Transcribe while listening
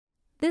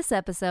This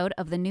episode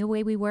of The New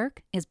Way We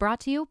Work is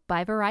brought to you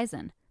by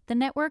Verizon, the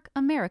network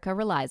America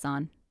relies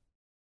on.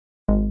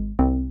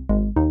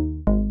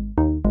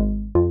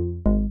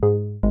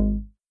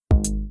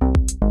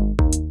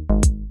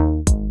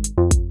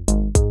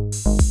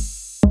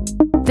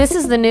 This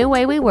is The New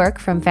Way We Work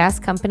from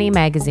Fast Company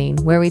magazine,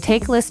 where we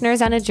take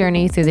listeners on a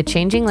journey through the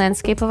changing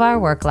landscape of our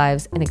work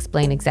lives and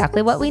explain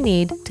exactly what we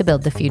need to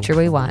build the future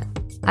we want.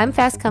 I'm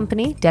Fast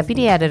Company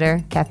Deputy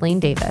Editor Kathleen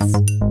Davis.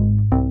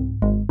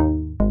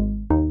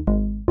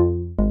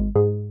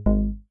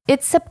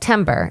 It's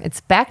September,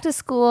 it's back to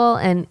school,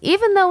 and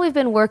even though we've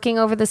been working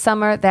over the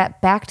summer, that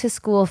back to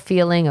school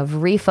feeling of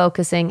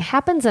refocusing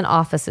happens in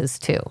offices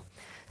too.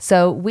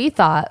 So we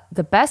thought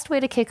the best way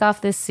to kick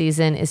off this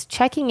season is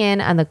checking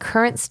in on the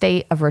current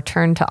state of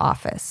return to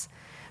office.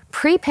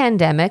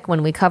 Pre-pandemic,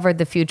 when we covered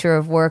the future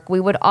of work, we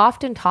would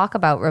often talk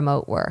about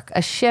remote work,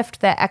 a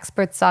shift that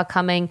experts saw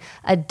coming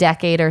a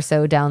decade or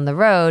so down the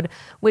road,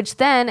 which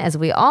then, as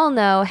we all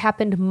know,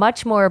 happened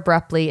much more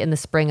abruptly in the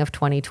spring of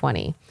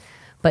 2020.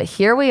 But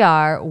here we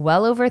are,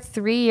 well over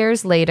 3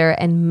 years later,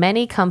 and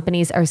many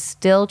companies are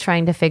still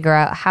trying to figure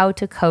out how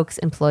to coax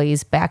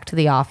employees back to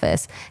the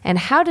office and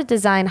how to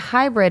design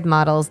hybrid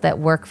models that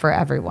work for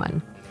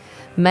everyone.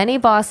 Many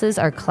bosses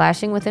are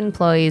clashing with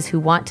employees who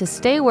want to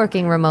stay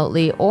working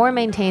remotely or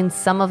maintain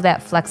some of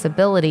that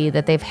flexibility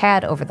that they've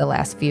had over the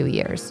last few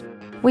years.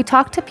 We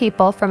talked to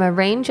people from a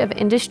range of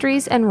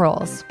industries and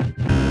roles.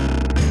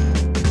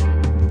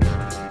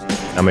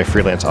 I'm a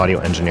freelance audio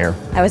engineer.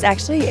 I was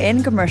actually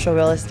in commercial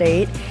real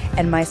estate,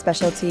 and my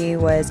specialty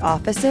was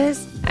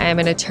offices. I'm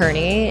an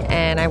attorney,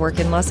 and I work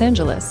in Los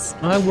Angeles.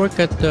 I work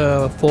at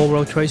the Fort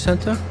World Trade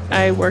Center.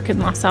 I work in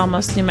Los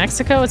Alamos, New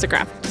Mexico as a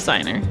graphic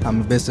designer.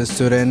 I'm a business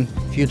student,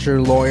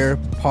 future lawyer,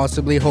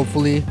 possibly,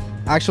 hopefully.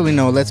 Actually,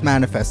 no, let's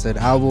manifest it.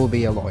 I will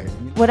be a lawyer.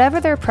 Whatever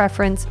their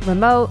preference,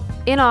 remote,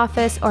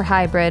 in-office, or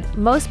hybrid,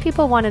 most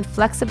people wanted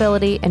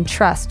flexibility and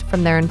trust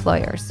from their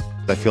employers.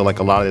 I feel like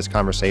a lot of this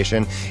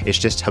conversation is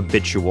just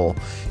habitual.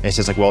 And it's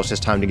just like, well, it's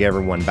just time to get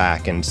everyone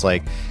back. And it's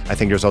like, I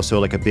think there's also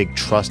like a big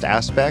trust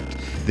aspect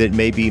that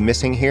may be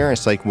missing here.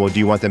 It's like, well, do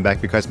you want them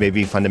back because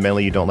maybe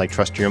fundamentally you don't like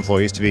trust your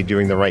employees to be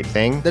doing the right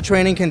thing? The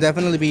training can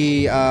definitely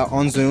be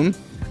on Zoom.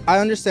 I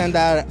understand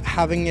that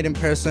having it in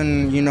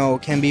person,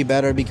 can be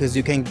better because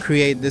you can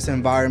create this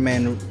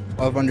environment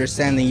of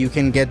understanding. You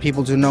can get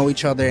people to know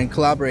each other and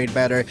collaborate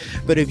better.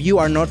 But if you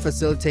are not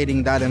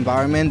facilitating that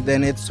environment,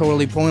 then it's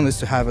totally pointless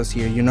to have us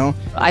here,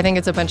 I think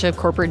it's a bunch of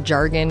corporate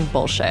jargon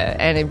bullshit,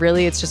 and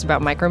it's just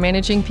about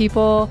micromanaging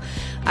people.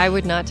 I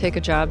would not take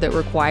a job that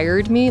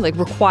required me.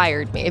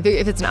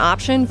 If it's an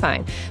option,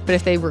 fine. But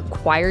if they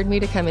required me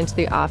to come into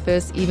the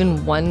office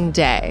even one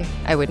day,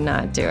 I would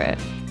not do it.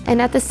 And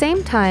at the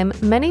same time,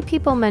 many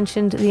people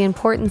mentioned the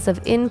importance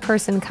of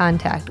in-person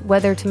contact,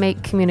 whether to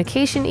make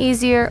communication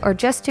easier or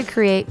just to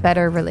create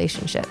better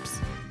relationships.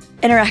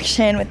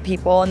 Interaction with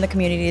people in the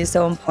community is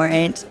so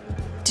important.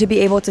 To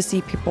be able to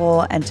see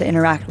people and to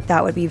interact with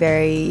that would be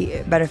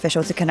very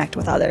beneficial to connect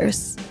with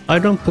others. I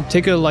don't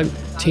particularly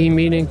like team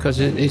meeting because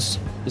it's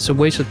a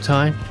waste of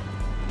time.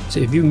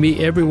 So if you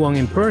meet everyone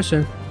in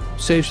person,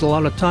 it saves a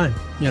lot of time.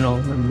 A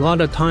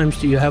lot of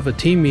times you have a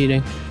team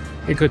meeting,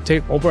 it could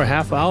take over a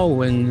half hour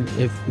when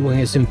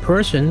it's in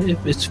person.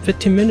 If it's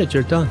 15 minutes,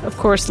 you're done. Of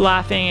course,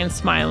 laughing and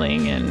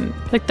smiling, and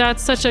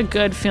that's such a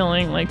good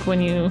feeling, when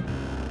you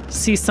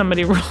see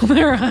somebody roll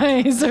their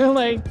eyes, or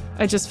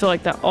I just feel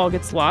like that all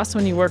gets lost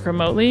when you work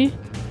remotely.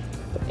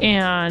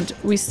 And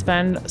we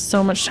spend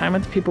so much time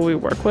with the people we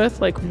work with.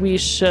 We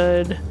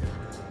should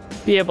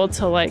be able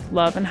to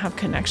love and have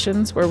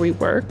connections where we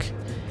work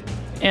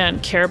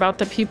and care about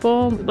the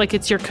people.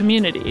 It's your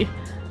community.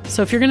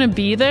 So if you're gonna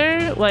be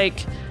there,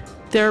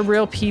 they're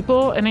real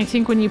people, and I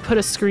think when you put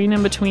a screen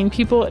in between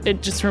people,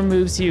 it just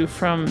removes you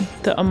from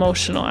the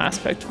emotional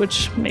aspect,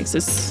 which makes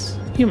us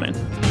human.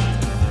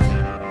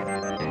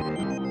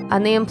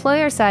 On the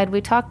employer side, we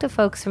talked to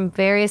folks from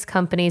various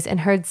companies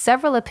and heard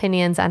several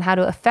opinions on how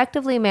to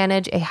effectively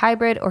manage a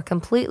hybrid or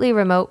completely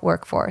remote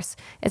workforce.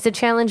 It's a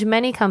challenge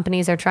many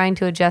companies are trying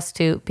to adjust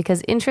to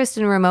because interest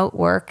in remote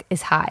work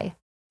is high.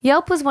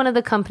 Yelp was one of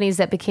the companies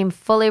that became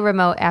fully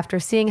remote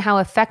after seeing how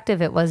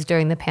effective it was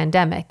during the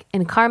pandemic,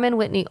 and Carmen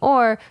Whitney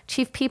Orr,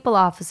 Chief People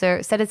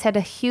Officer, said it's had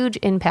a huge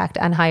impact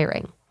on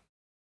hiring.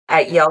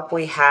 At Yelp,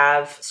 we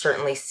have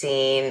certainly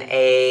seen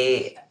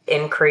an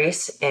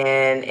increase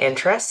in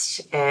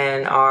interest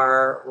in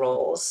our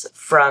roles.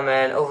 From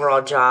an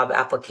overall job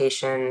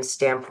application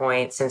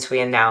standpoint, since we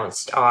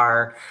announced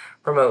our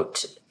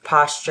remote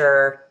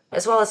posture,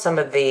 as well as some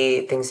of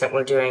the things that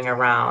we're doing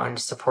around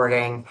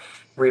supporting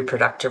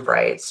reproductive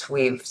rights.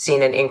 We've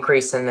seen an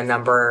increase in the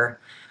number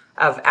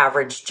of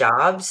average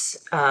jobs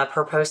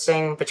per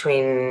posting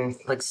between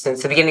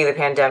since the beginning of the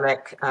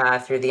pandemic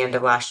through the end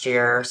of last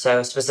year.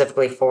 So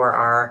specifically for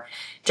our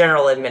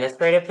general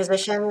administrative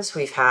positions,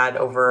 we've had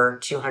over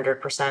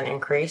 200%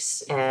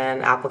 increase in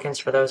applicants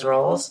for those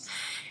roles.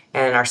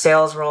 And our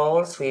sales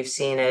roles, we've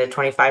seen a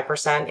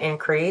 25%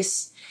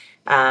 increase.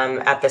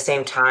 At the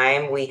same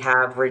time, we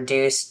have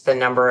reduced the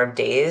number of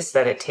days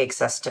that it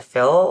takes us to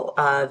fill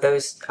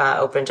those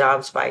open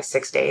jobs by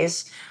 6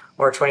 days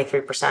or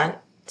 23%.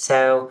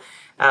 So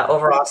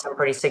overall, some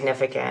pretty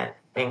significant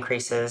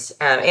increases.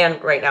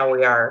 And right now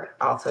we are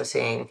also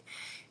seeing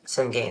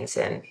some gains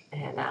in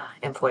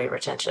employee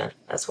retention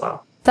as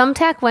well.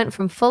 Thumbtack went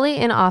from fully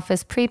in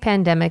office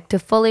pre-pandemic to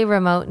fully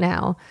remote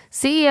now.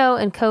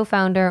 CEO and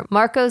co-founder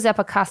Marco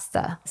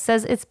Zappacosta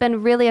says it's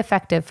been really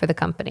effective for the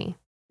company.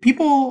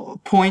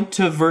 People point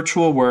to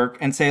virtual work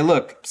and say,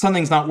 look,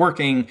 something's not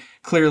working.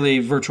 Clearly,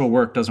 virtual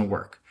work doesn't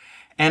work.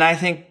 And I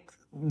think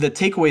the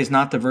takeaway is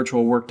not that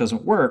virtual work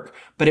doesn't work,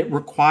 but it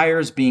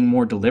requires being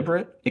more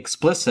deliberate,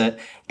 explicit,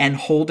 and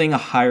holding a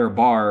higher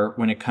bar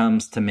when it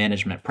comes to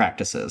management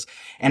practices.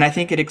 And I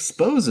think it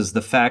exposes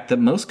the fact that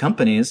most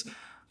companies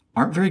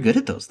aren't very good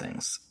at those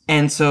things.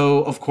 And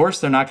so, of course,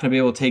 they're not going to be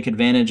able to take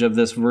advantage of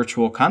this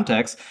virtual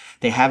context.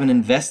 They haven't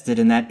invested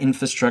in that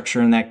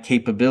infrastructure and that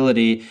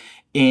capability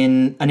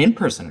in an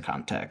in-person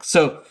context.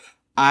 So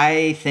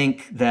I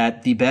think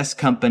that the best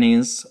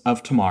companies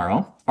of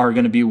tomorrow are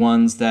going to be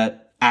ones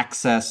that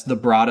access the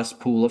broadest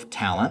pool of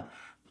talent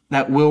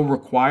that will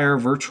require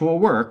virtual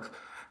work,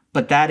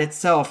 but that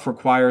itself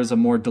requires a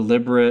more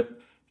deliberate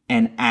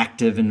and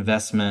active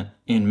investment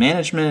in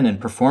management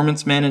and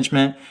performance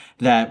management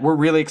that we're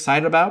really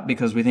excited about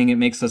because we think it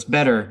makes us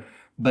better,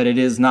 but it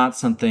is not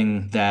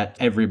something that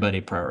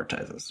everybody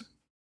prioritizes.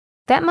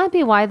 That might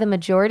be why the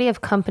majority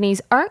of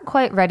companies aren't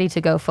quite ready to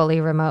go fully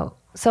remote.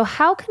 So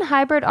how can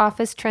hybrid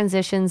office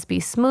transitions be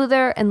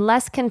smoother and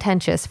less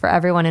contentious for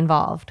everyone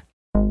involved?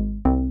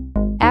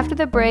 After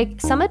the break,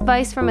 some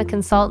advice from a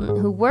consultant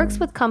who works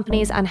with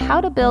companies on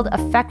how to build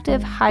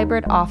effective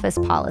hybrid office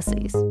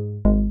policies.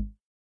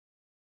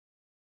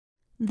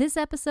 This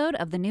episode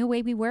of The New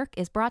Way We Work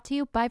is brought to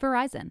you by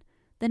Verizon,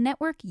 the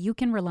network you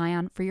can rely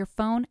on for your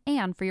phone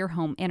and for your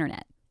home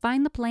internet.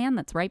 Find the plan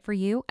that's right for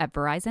you at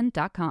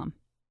Verizon.com.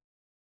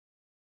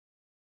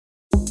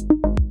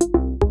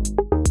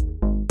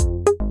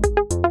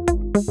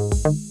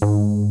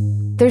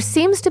 There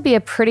seems to be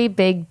a pretty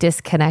big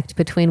disconnect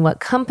between what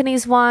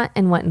companies want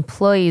and what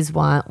employees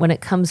want when it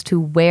comes to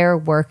where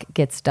work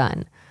gets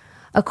done.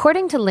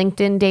 According to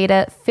LinkedIn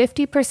data,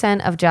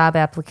 50% of job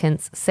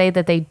applicants say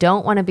that they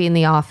don't want to be in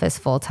the office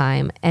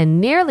full-time,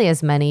 and nearly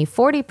as many,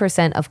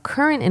 40% of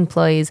current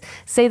employees,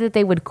 say that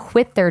they would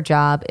quit their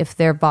job if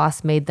their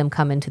boss made them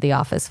come into the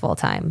office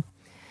full-time.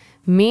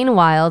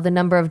 Meanwhile, the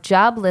number of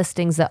job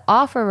listings that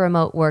offer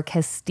remote work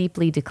has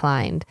steeply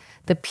declined.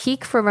 The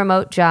peak for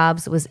remote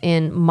jobs was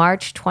in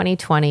March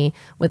 2020,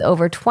 with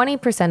over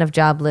 20% of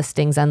job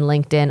listings on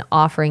LinkedIn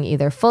offering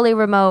either fully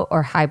remote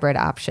or hybrid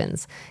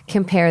options.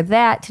 Compare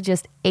that to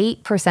just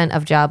 8%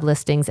 of job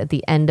listings at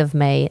the end of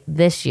May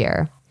this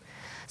year.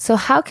 So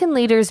how can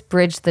leaders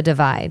bridge the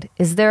divide?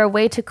 Is there a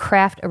way to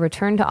craft a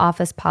return to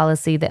office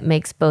policy that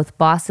makes both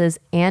bosses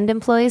and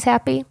employees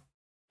happy?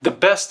 The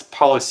best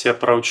policy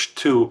approach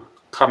to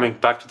coming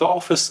back to the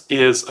office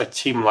is a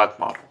team-led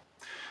model.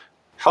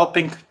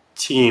 Helping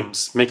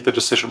teams make the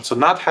decision. So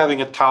not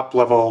having a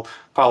top-level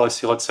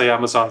policy, let's say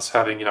Amazon's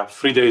having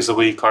 3 days a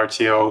week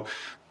RTO,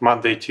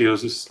 Monday,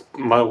 Tuesday,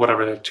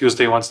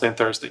 Tuesday, Wednesday, and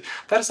Thursday.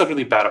 That is a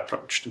really bad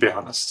approach, to be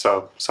honest.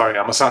 So sorry,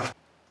 Amazon.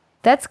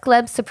 That's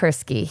Gleb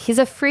Tsipursky. He's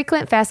a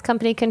frequent Fast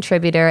Company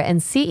contributor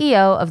and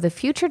CEO of the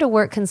Future to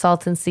Work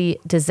consultancy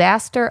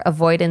Disaster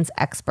Avoidance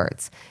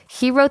Experts.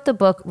 He wrote the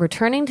book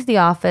Returning to the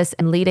Office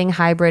and Leading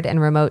Hybrid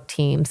and Remote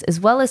Teams, as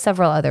well as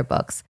several other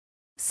books.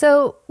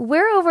 So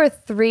we're over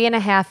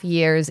 3.5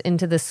 years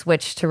into the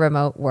switch to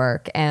remote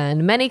work,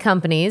 and many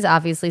companies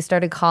obviously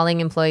started calling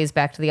employees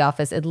back to the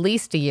office at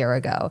least a year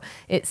ago.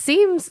 It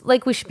seems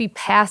like we should be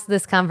past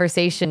this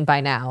conversation by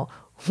now.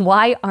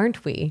 Why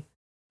aren't we?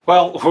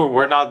 Well,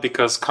 we're not,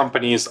 because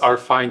companies are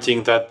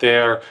finding that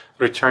their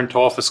return to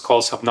office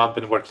calls have not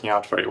been working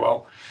out very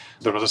well.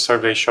 There was a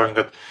survey showing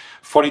that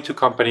 42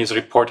 companies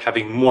report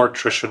having more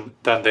attrition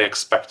than they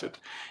expected,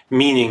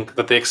 meaning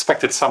that they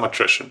expected some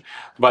attrition,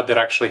 but they're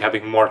actually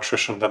having more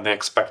attrition than they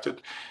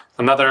expected.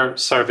 Another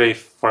survey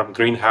from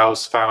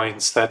Greenhouse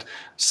finds that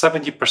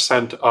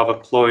 70% of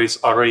employees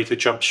are ready to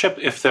jump ship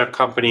if their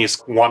companies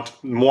want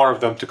more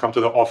of them to come to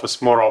the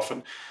office more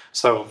often.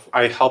 So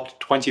I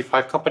helped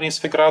 25 companies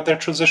figure out their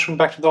transition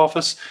back to the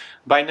office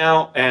by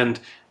now.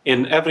 And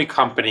in every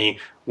company,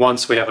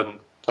 once we have an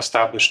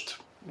established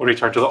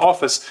return to the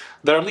office,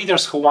 there are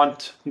leaders who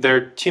want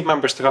their team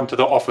members to come to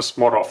the office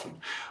more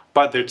often,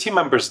 but their team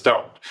members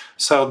don't.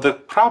 So the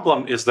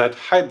problem is that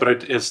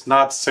hybrid is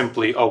not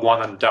simply a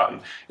one and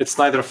done. It's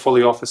neither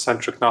fully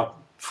office-centric, not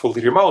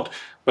fully remote,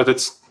 But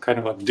it's kind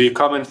of like, do you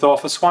come into the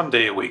office 1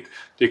 day a week?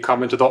 Do you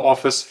come into the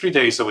office 3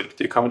 days a week?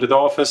 Do you come into the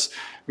office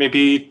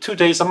maybe 2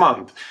 days a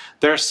month?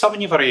 There are so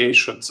many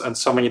variations and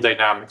so many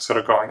dynamics that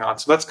are going on.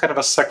 So that's kind of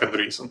a second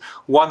reason.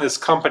 One is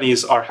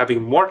companies are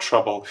having more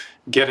trouble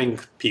getting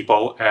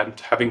people and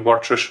having more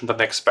attrition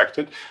than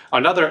expected.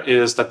 Another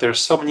is that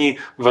there's so many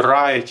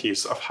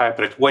varieties of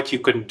hybrid, what you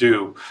can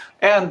do.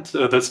 And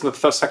that's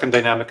the second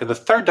dynamic. And the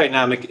third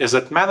dynamic is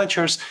that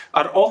managers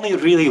are only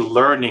really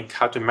learning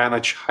how to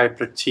manage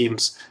hybrid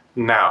teams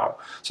now.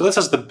 So this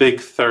is the big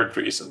third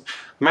reason.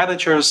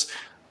 Managers,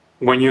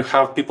 when you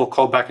have people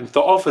called back into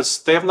the office,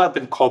 they have not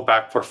been called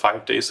back for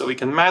 5 days a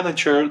week. And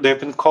they've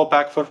been called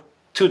back for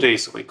 2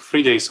 days a week,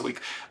 3 days a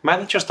week.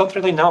 Managers don't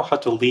really know how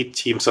to lead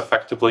teams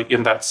effectively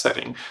in that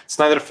setting. It's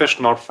neither fish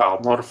nor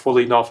fowl, nor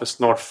fully in office,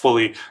 nor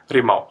fully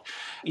remote.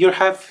 You're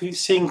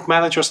seeing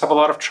managers have a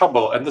lot of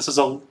trouble, and this is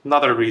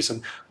another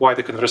reason why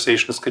the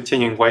conversation is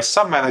continuing, why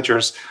some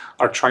managers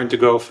are trying to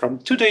go from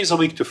 2 days a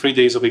week to 3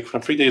 days a week,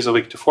 from 3 days a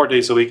week to 4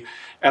 days a week,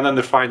 and then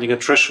they're finding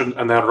attrition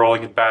and then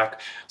rolling it back.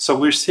 So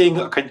we're seeing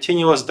a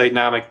continuous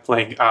dynamic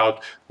playing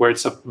out where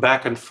it's a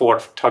back and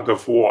forth tug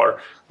of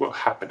war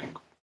happening.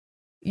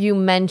 You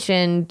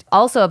mentioned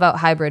also about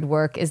hybrid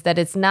work is that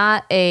it's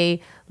not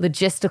a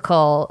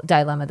logistical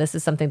dilemma. This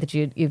is something that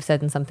you've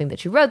said and something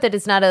that you wrote, that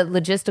it's not a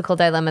logistical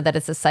dilemma, that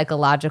it's a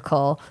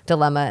psychological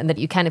dilemma, and that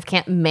you kind of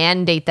can't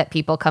mandate that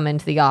people come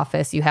into the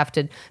office. You have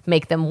to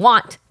make them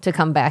want to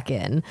come back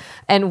in.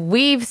 And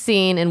we've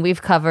seen and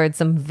we've covered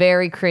some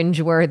very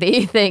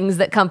cringeworthy things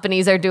that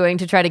companies are doing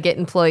to try to get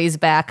employees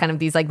back, kind of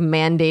these like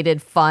mandated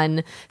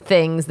fun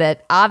things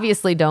that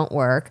obviously don't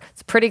work.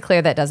 It's pretty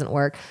clear that doesn't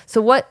work.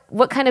 So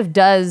what kind of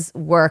does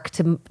work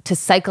to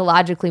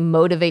psychologically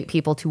motivate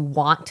people to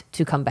want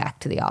to come back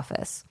to the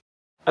office?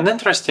 An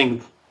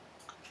interesting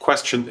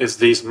question is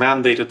these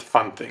mandated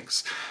fun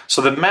things. So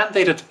the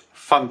mandated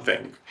fun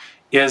thing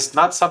is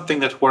not something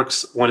that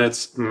works when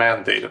it's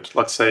mandated.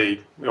 Let's say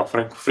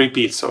offering free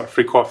pizza or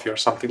free coffee or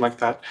something like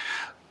that.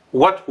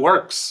 What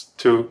works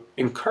to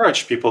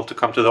encourage people to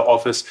come to the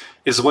office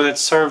is when it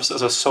serves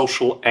as a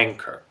social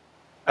anchor.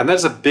 And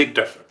there's a big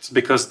difference,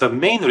 because the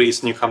main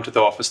reason you come to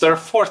the office, there are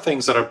 4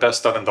 things that are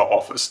best done in the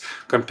office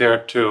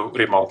compared to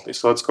remotely.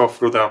 So let's go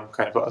through them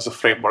kind of as a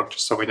framework,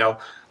 just so we know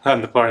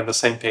and we're on the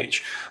same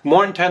page.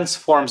 More intense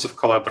forms of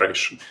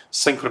collaboration,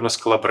 synchronous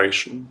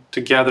collaboration,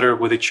 together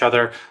with each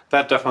other,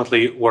 that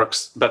definitely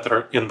works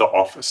better in the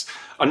office.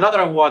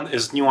 Another one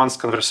is nuanced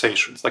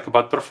conversations, like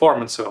about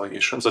performance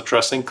evaluations,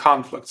 addressing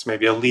conflicts,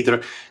 maybe a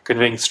leader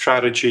conveying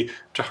strategy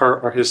to her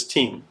or his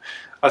team.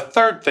 A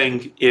third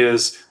thing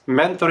is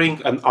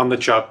mentoring and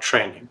on-the-job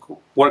training.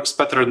 Works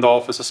better in the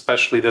office,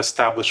 especially the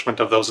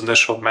establishment of those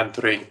initial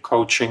mentoring,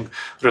 coaching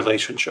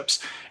relationships.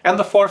 And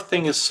the fourth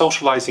thing is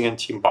socializing and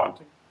team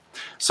bonding.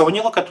 So when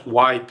you look at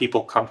why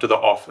people come to the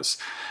office,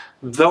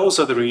 those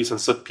are the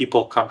reasons that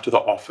people come to the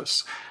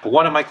office.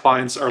 One of my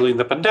clients early in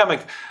the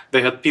pandemic,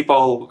 they had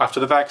people after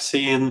the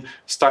vaccine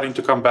starting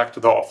to come back to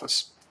the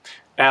office.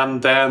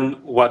 And then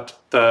what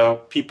the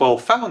people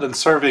found in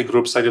survey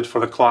groups I did for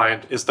the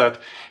client is that,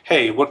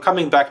 hey, we're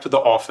coming back to the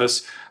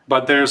office,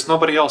 but there's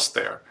nobody else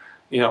there.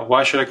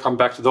 Why should I come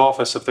back to the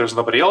office if there's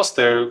nobody else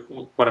there?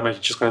 What am I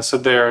just going to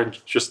sit there and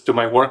just do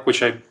my work,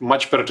 which I'm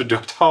much better to do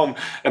at home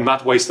and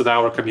not waste an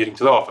hour commuting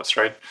to the office,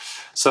 right?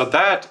 So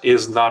that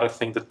is not a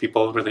thing that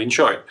people really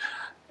enjoy.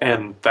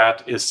 And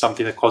that is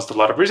something that caused a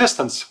lot of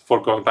resistance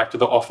for going back to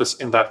the office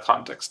in that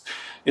context.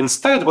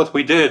 Instead, what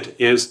we did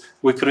is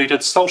we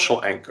created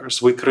social anchors.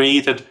 We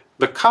created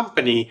the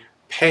company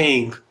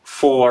paying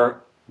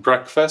for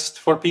breakfast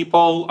for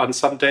people on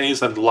some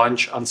days and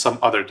lunch on some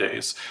other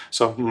days.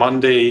 So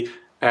Monday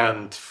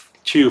and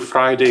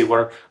Friday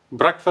were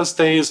breakfast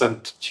days,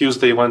 and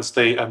Tuesday,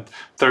 Wednesday, and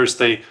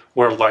Thursday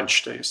were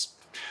lunch days.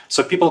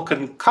 So people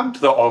can come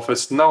to the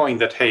office knowing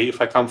that, hey, if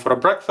I come for a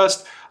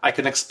breakfast, I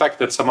can expect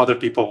that some other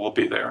people will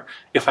be there.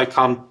 If I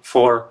come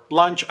for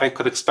lunch, I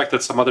could expect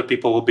that some other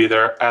people will be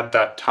there at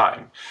that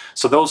time.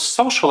 So those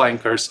social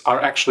anchors are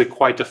actually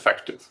quite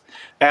effective.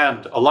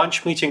 And a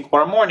lunch meeting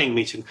or a morning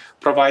meeting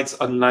provides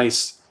a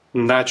nice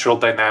natural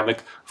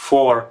dynamic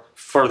for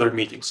further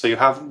meetings. So you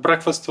have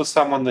breakfast with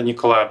someone, then you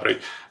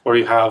collaborate. Or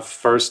you have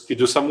first, you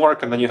do some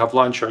work, and then you have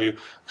lunch, or you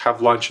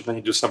have lunch, and then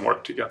you do some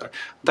work together.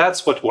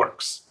 That's what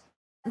works.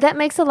 That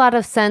makes a lot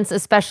of sense,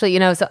 especially,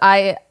 so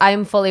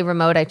I'm fully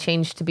remote. I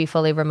changed to be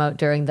fully remote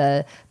during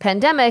the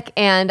pandemic.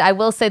 And I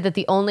will say that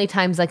the only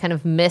times I kind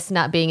of miss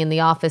not being in the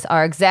office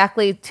are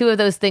exactly 2 of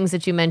those things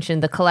that you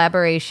mentioned, the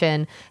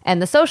collaboration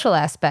and the social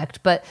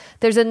aspect. But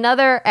there's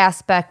another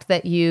aspect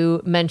that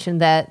you mentioned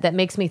that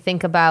makes me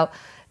think about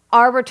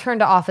our return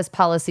to office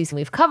policies.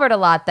 We've covered a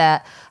lot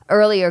that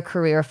earlier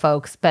career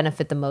folks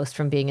benefit the most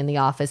from being in the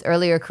office.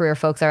 Earlier career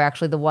folks are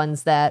actually the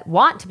ones that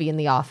want to be in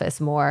the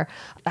office more.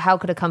 How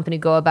could a company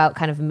go about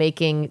kind of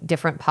making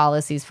different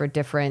policies for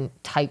different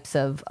types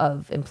of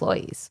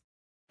employees?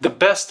 The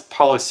best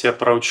policy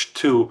approach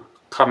to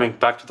coming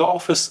back to the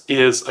office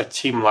is a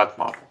team-led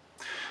model.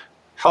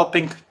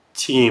 Helping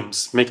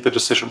teams make the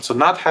decision. So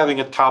not having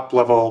a top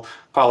level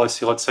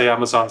policy, let's say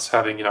Amazon's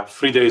having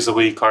 3 days a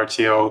week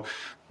RTO,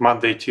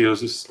 Monday,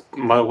 Tuesday,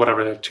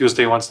 whatever,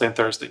 Tuesday, Wednesday, and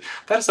Thursday.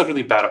 That is a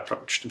really bad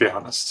approach, to be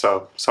honest.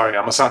 So sorry,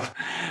 Amazon.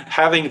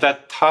 Having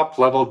that top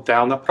level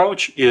down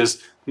approach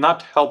is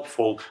not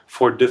helpful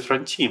for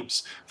different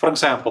teams. For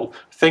example,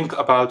 think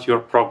about your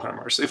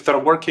programmers. If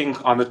they're working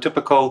on a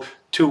typical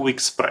 2-week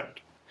sprint,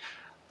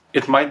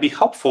 it might be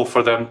helpful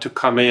for them to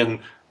come in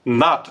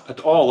not at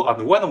all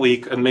on 1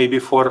 week and maybe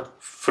for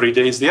 3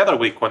 days the other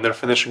week when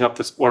they're finishing up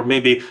this, or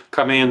maybe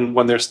come in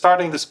when they're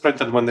starting the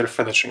sprint and when they're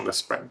finishing the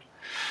sprint.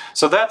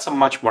 So that's a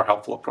much more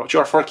helpful approach.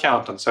 Or for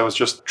accountants, I was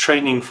just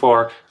training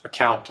for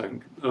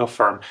accounting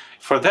firm.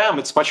 For them,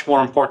 it's much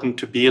more important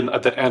to be in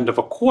at the end of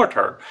a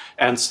quarter.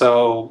 And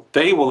so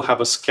they will have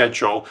a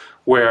schedule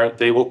where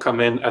they will come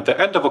in at the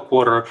end of a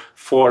quarter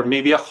for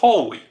maybe a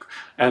whole week.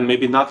 And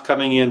maybe not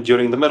coming in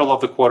during the middle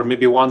of the quarter,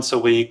 maybe once a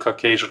week,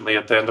 occasionally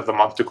at the end of the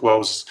month to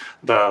close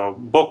the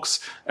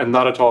books, and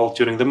not at all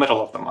during the middle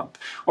of the month.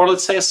 Or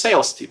let's say a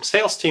sales team.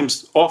 Sales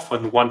teams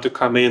often want to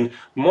come in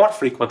more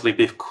frequently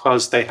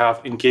because they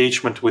have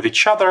engagement with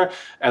each other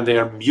and they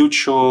are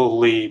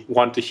mutually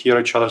want to hear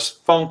each other's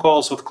phone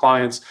calls with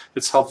clients.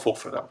 It's helpful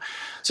for them.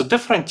 So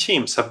different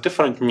teams have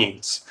different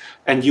needs,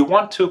 and you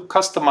want to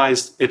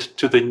customize it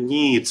to the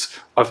needs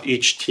of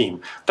each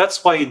team.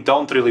 That's why you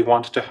don't really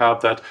want to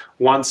have that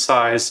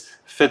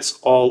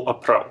one-size-fits-all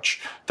approach.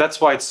 That's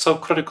why it's so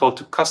critical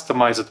to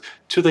customize it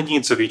to the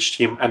needs of each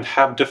team and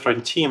have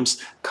different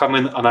teams come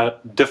in on a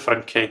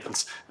different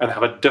cadence and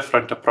have a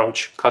different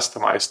approach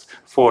customized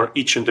for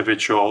each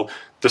individual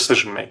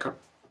decision maker.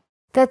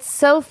 That's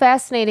so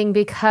fascinating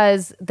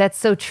because that's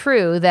so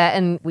true that,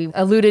 and we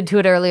alluded to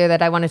it earlier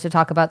that I wanted to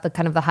talk about the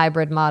kind of the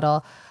hybrid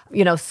model.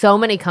 So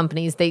many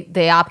companies,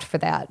 they opt for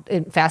that.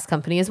 Fast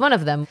Company is one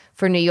of them.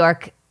 For New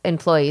York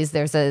employees,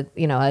 there's a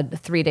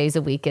 3 days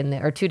a week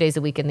or 2 days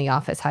a week in the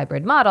office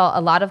hybrid model. A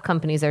lot of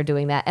companies are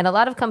doing that. And a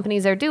lot of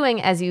companies are doing,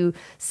 as you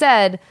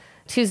said,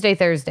 Tuesday,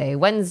 Thursday,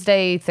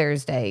 Wednesday,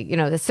 Thursday,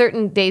 the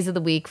certain days of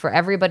the week for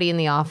everybody in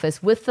the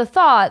office, with the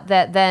thought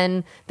that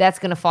then that's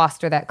going to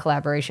foster that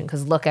collaboration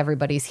because look,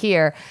 everybody's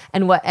here.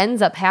 And what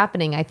ends up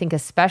happening, I think,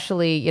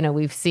 especially,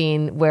 we've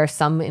seen where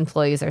some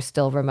employees are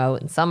still remote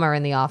and some are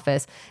in the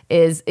office,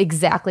 is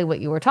exactly what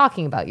you were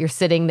talking about. You're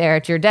sitting there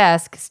at your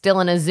desk,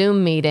 still in a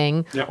Zoom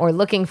meeting or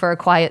looking for a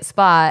quiet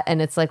spot.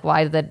 And it's like,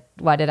 why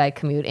did I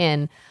commute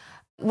in?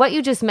 What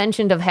you just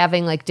mentioned of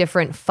having like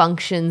different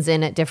functions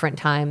in at different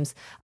times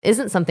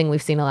isn't something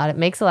we've seen a lot. It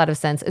makes a lot of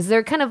sense. Is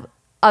there kind of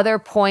other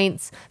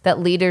points that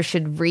leaders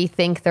should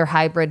rethink their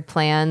hybrid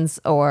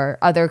plans or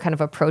other kind of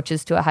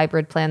approaches to a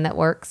hybrid plan that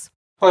works?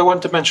 Well, I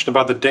want to mention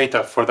about the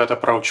data for that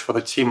approach, for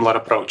the team-led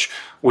approach.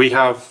 We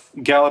have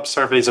Gallup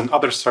surveys and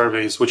other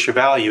surveys which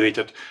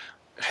evaluated,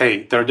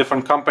 hey, there are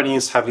different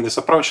companies having this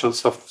approach. So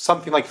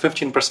something like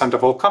 15%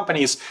 of all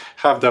companies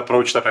have the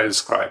approach that I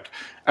described.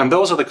 And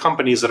those are the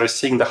companies that are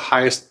seeing the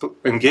highest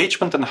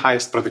engagement and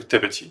highest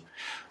productivity.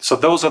 So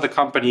those are the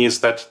companies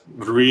that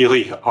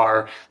really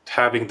are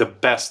having the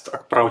best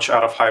approach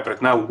out of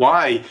hybrid. Now,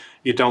 why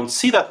you don't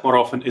see that more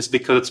often is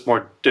because it's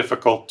more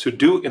difficult to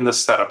do in the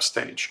setup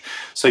stage.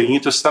 So you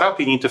need to set up,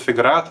 you need to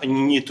figure out, and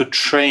you need to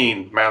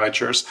train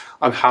managers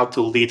on how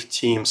to lead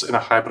teams in a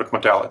hybrid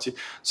modality.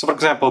 So for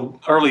example,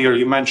 earlier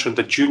you mentioned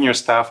that junior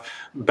staff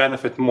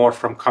benefit more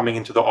from coming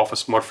into the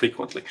office more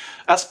frequently.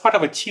 As part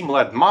of a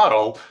team-led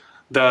model,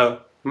 the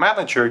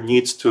manager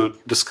needs to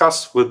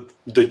discuss with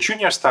the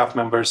junior staff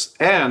members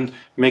and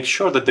make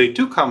sure that they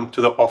do come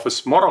to the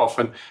office more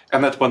often,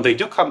 and that when they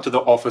do come to the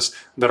office,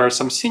 there are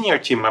some senior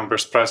team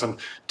members present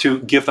to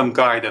give them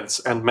guidance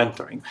and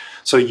mentoring.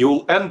 So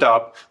you'll end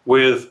up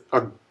with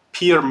a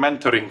peer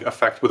mentoring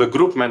effect, with a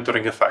group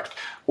mentoring effect,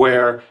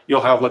 where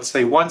you'll have, let's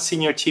say, one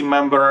senior team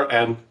member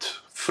and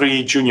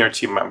 3 junior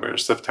team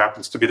members. That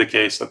happens to be the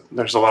case, that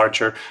there's a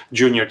larger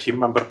junior team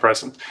member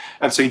present.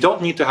 And so you don't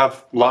need to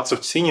have lots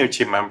of senior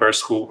team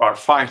members who are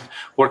fine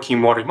working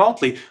more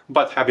remotely,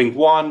 but having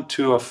 1,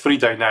 2, or 3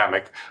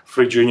 dynamic,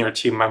 3 junior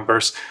team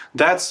members,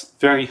 that's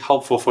very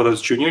helpful for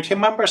those junior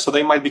team members. So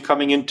they might be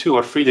coming in 2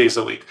 or 3 days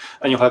a week,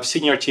 and you'll have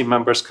senior team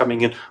members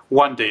coming in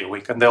 1 day a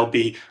week, and they'll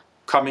be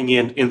coming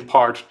in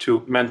part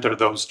to mentor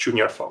those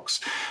junior folks.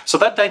 So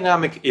that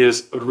dynamic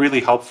is really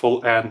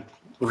helpful and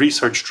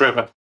research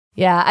driven.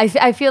 Yeah,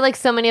 I feel like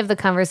so many of the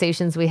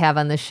conversations we have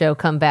on this show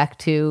come back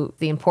to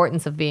the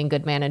importance of being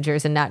good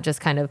managers and not just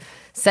kind of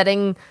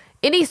setting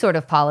any sort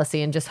of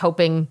policy and just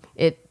hoping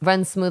it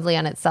runs smoothly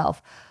on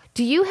itself.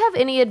 Do you have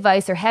any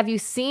advice, or have you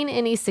seen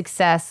any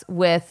success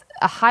with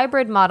a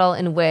hybrid model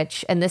in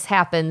which, and this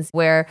happens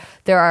where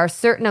there are a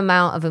certain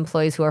amount of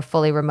employees who are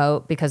fully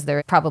remote because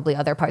they're probably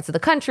other parts of the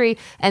country,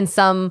 and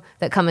some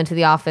that come into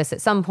the office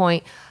at some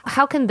point?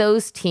 How can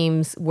those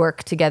teams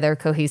work together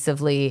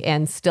cohesively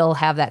and still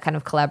have that kind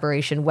of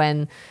collaboration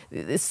when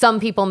some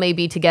people may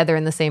be together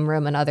in the same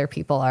room and other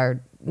people are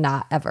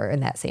not ever in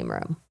that same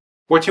room?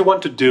 What you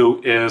want to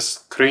do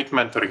is create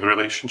mentoring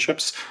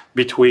relationships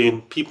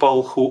between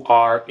people who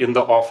are in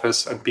the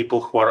office and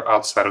people who are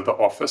outside of the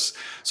office.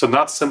 So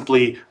not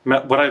simply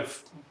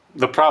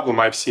the problem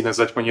I've seen is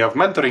that when you have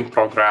mentoring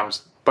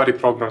programs, buddy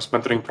programs,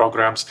 mentoring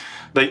programs,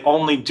 they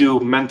only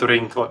do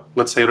mentoring,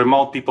 let's say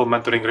remote people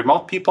mentoring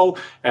remote people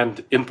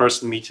and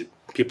in-person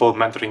people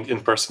mentoring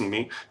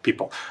in-person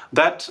people.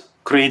 That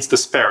creates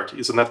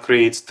disparities and that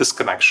creates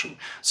disconnection.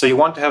 So you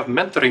want to have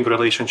mentoring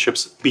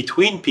relationships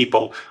between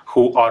people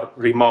who are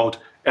remote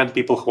and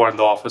people who are in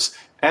the office,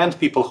 and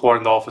people who are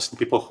in the office and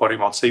people who are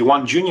remote. So you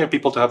want junior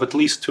people to have at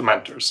least 2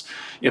 mentors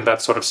in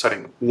that sort of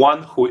setting.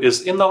 One who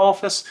is in the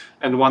office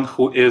and one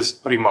who is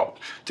remote,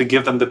 to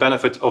give them the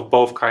benefit of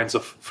both kinds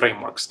of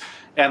frameworks.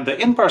 And the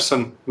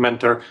in-person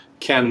mentor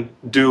can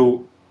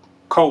do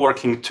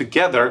co-working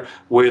together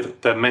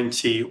with the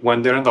mentee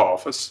when they're in the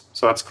office.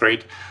 So that's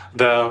great.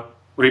 The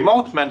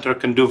remote mentor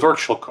can do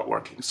virtual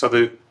co-working.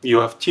 So you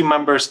have team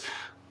members,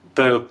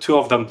 the 2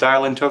 of them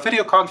dial into a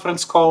video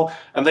conference call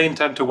and they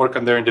intend to work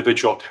on their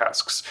individual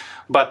tasks.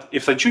 But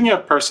if a junior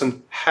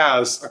person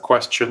has a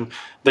question,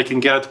 they can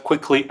get it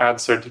quickly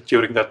answered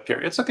during that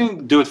period. So they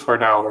can do it for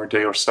an hour, a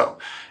day or so.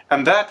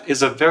 And that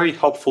is a very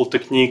helpful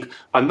technique.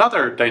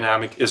 Another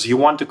dynamic is you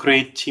want to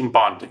create team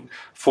bonding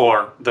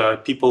for the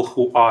people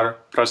who are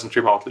present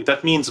remotely.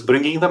 That means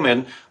bringing them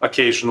in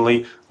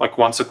occasionally, like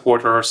once a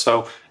quarter or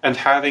so, and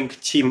having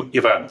team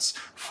events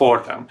for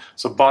them.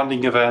 So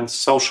bonding events,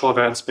 social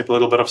events, maybe a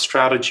little bit of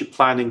strategy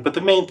planning. But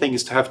the main thing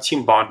is to have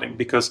team bonding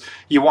because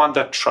you want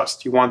that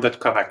trust, you want that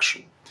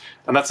connection.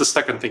 And that's the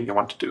second thing you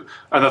want to do.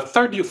 And the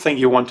third thing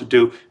you want to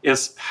do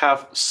is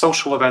have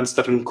social events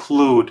that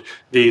include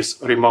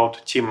these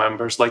remote team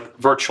members, like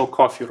virtual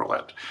coffee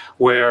roulette,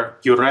 where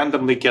you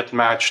randomly get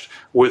matched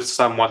with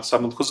someone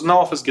who's in the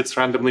office gets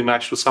randomly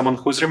matched with someone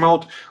who's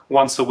remote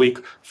once a week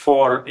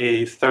for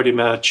a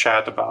 30-minute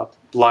chat about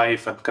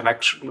life and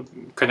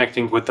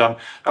connecting with them.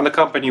 And the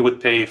company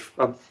would pay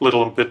a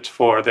little bit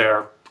for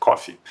their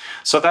coffee.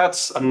 So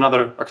that's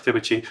another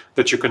activity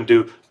that you can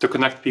do to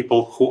connect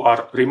people who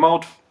are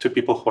remote to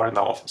people who are in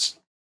the office.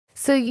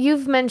 So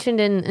you've mentioned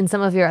in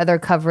some of your other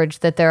coverage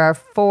that there are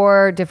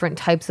 4 different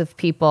types of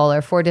people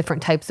or 4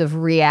 different types of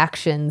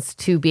reactions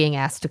to being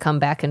asked to come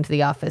back into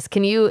the office.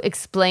 Can you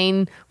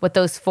explain what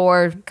those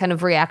 4 kind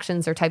of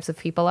reactions or types of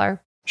people are?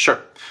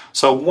 Sure.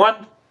 So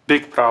one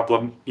big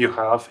problem you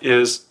have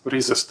is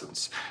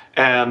resistance.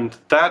 And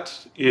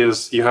that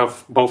is, you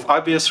have both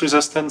obvious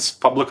resistance,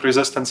 public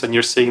resistance, and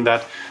you're seeing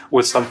that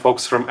with some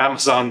folks from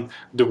Amazon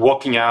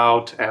walking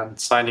out and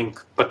signing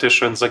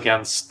petitions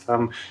against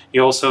them.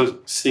 You also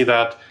see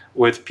that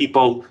with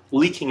people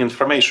leaking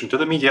information to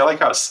the media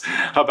like us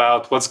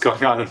about what's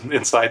going on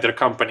inside their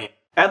company.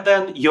 And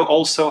then you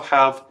also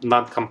have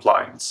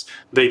non-compliance.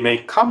 They may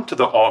come to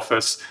the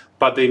office,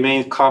 but they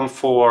may come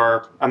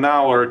for an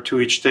hour or 2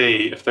 each day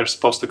if they're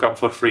supposed to come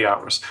for 3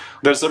 hours.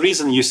 There's a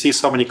reason you see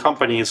so many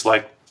companies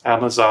like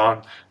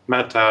Amazon,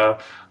 Meta,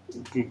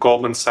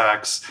 Goldman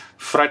Sachs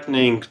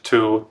threatening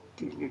to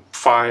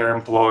fire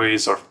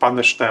employees or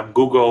punish them,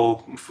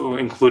 Google,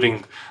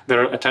 including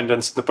their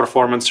attendance in the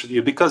performance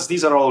review, because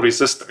these are all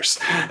resistors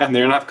and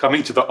they're not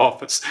coming to the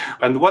office.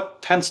 And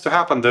what tends to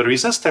happen, the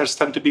resistors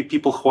tend to be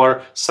people who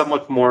are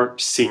somewhat more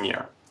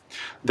senior.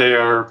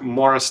 They're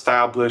more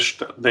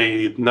established.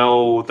 They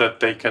know that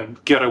they can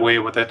get away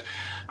with it.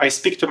 I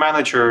speak to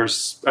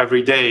managers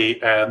every day,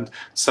 and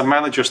some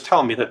managers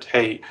tell me that,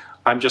 hey,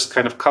 I'm just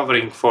kind of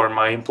covering for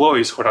my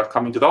employees who are not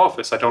coming to the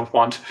office. I don't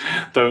want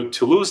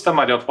to lose them.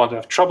 I don't want to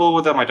have trouble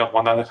with them. I don't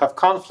want to have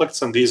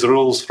conflicts. And these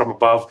rules from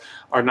above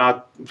are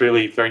not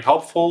really very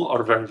helpful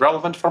or very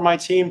relevant for my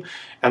team.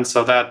 And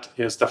so that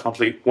is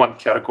definitely one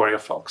category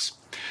of folks.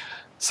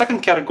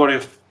 Second category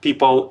of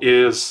people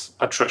is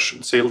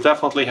attrition. So you'll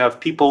definitely have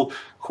people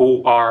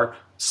who are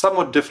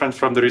somewhat different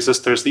from the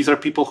resistors. These are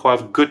people who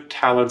have good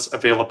talents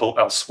available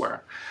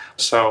elsewhere.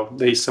 So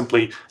they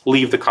simply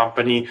leave the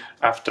company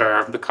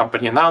after the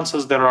company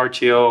announces their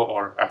RTO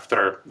or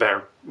after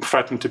they're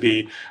threatened to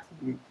be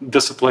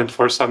disciplined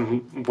for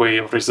some way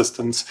of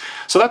resistance.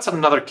 So that's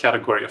another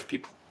category of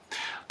people.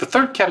 The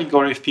third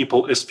category of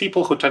people is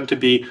people who tend to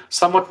be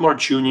somewhat more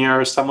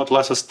junior, somewhat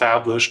less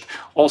established,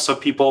 also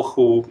people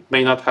who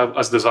may not have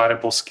as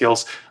desirable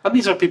skills. And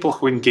these are people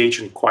who engage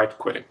in quiet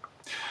quitting.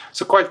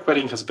 So quiet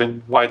quitting has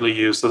been widely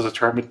used as a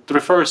term. It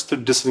refers to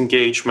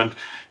disengagement.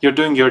 You're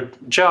doing your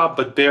job,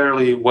 but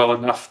barely well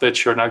enough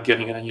that you're not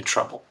getting in any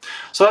trouble.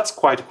 So that's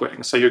quiet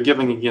quitting. So you're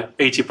giving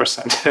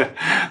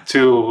 80%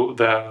 to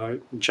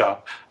the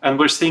job. And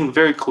we're seeing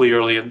very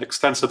clearly, and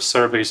extensive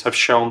surveys have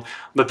shown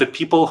that the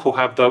people who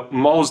have the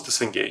most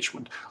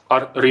disengagement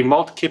are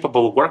remote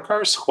capable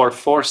workers who are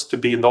forced to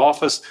be in the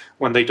office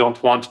when they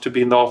don't want to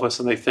be in the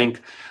office and they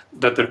think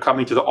that they're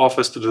coming to the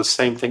office to do the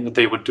same thing that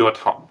they would do at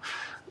home.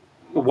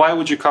 why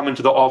would you come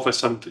into the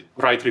office and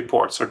write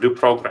reports or do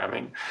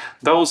programming?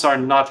 Those are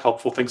not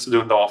helpful things to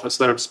do in the office.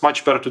 It's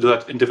much better to do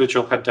that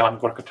individual head-down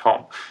work at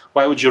home.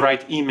 Why would you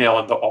write email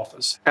in the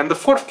office? And the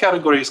fourth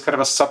category is kind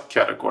of a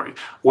subcategory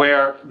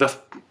where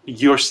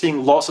you're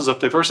seeing losses of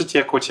diversity,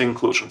 equity,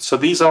 inclusion. So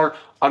these are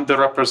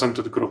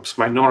underrepresented groups,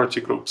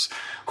 minority groups,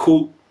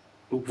 who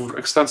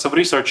extensive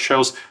research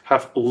shows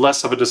have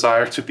less of a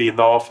desire to be in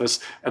the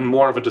office and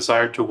more of a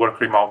desire to work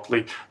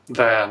remotely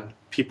than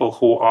people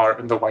who are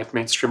in the white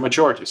mainstream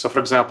majority. So for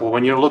example,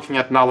 when you're looking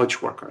at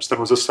knowledge workers, there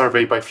was a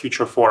survey by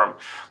Future Forum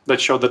that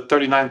showed that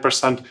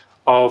 39%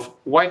 of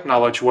white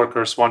knowledge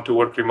workers want to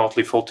work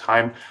remotely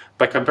full-time.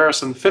 By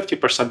comparison,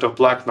 50% of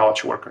black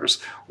knowledge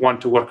workers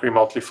want to work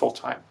remotely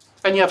full-time.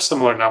 And you have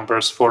similar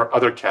numbers for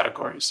other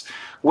categories.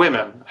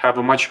 Women have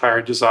a much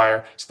higher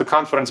desire. So the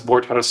Conference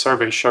Board had a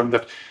survey showing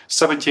that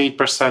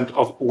 78%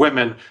 of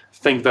women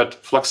think that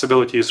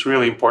flexibility is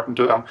really important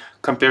to them,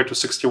 compared to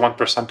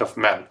 61% of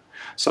men.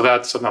 So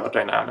that's another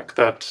dynamic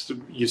that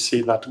you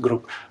see that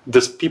group.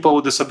 People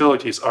with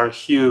disabilities are a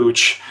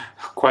huge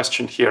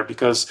question here,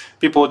 because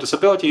people with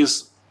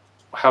disabilities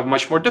have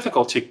much more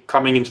difficulty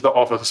coming into the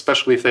office,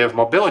 especially if they have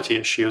mobility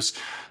issues.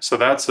 So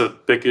that's a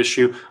big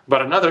issue.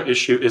 But another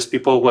issue is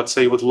people, let's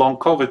say, with long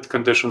COVID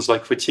conditions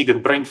like fatigue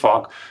and brain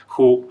fog,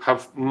 who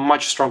have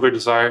much stronger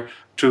desire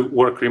to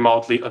work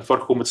remotely and for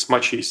whom it's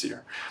much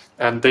easier.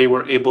 And they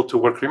were able to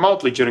work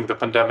remotely during the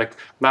pandemic.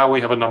 Now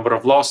we have a number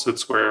of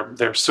lawsuits where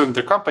they're suing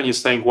their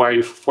companies saying, why are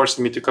you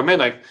forcing me to come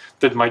in? I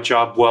did my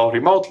job well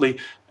remotely.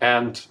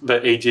 And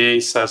the ADA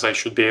says I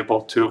should be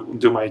able to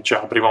do my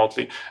job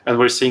remotely. And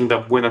we're seeing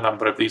them win a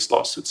number of these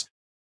lawsuits.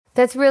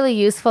 That's really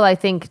useful, I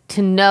think,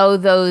 to know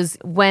those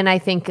when I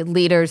think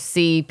leaders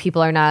see people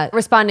are not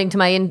responding to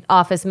my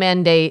in-office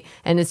mandate,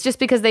 and it's just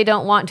because they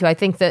don't want to. I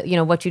think that,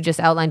 what you just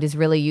outlined is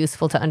really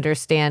useful to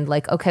understand,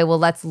 like, okay, well,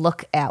 let's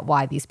look at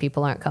why these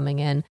people aren't coming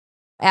in.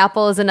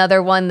 Apple is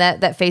another one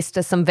that faced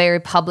some very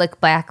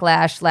public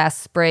backlash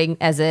last spring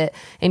as it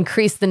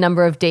increased the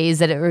number of days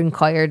that it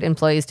required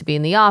employees to be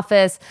in the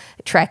office,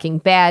 tracking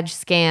badge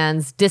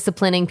scans,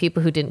 disciplining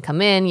people who didn't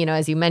come in.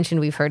 As you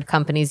mentioned, we've heard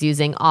companies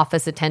using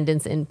office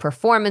attendance in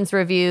performance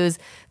reviews.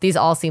 These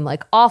all seem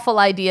like awful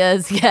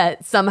ideas,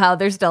 yet somehow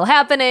they're still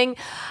happening.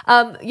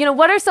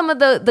 What are some of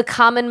the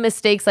common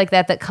mistakes like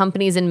that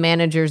companies and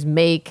managers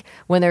make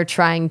when they're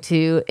trying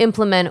to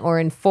implement or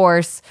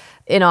enforce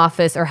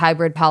in-office or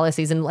hybrid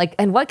policies, and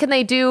what can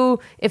they do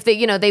if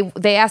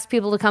they ask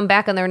people to come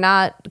back and they're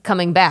not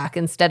coming back,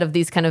 instead of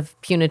these kind of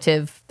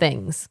punitive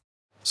things?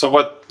 So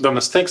what the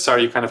mistakes are,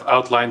 you kind of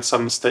outlined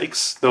some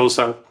mistakes. Those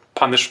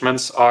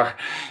punishments are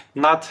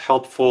not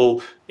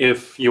helpful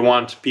if you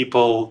want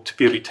people to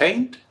be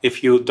retained,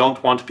 if you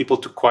don't want people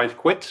to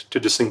quit, to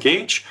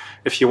disengage,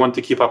 if you want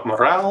to keep up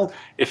morale,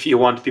 if you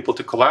want people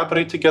to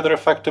collaborate together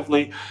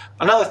effectively.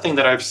 Another thing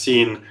that I've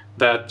seen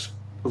that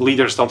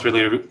leaders don't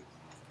really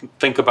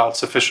think about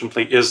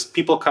sufficiently is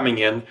people coming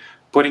in,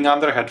 putting on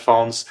their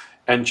headphones,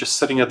 and just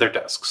sitting at their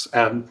desks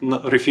and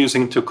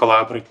refusing to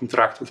collaborate,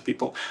 interact with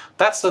people.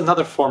 That's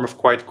another form of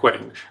quiet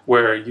quitting,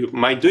 where you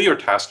might do your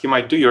task, you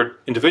might do your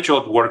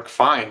individual work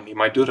fine, you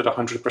might do it at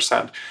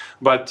 100%,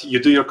 but you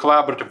do your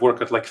collaborative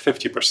work at like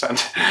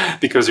 50%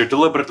 because you're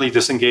deliberately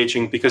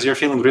disengaging, because you're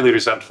feeling really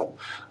resentful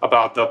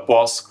about the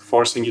boss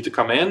forcing you to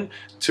come in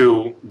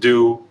to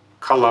do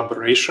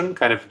collaboration,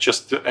 kind of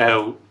just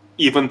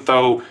even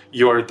though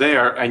you're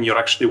there and you're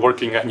actually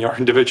working on your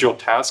individual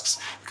tasks,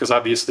 because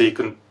obviously you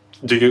can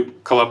do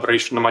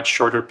collaboration in a much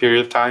shorter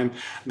period of time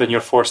than you're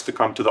forced to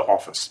come to the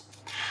office.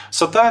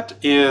 So that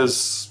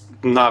is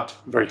not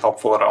very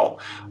helpful at all.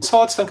 So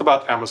let's think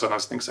about Amazon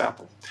as an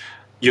example.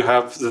 You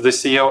have the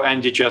CEO,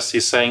 Andy Jassy,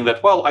 saying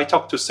that, well, I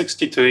talked to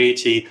 60 to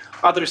 80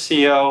 other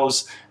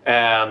CEOs,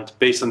 and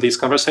based on these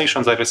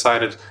conversations, I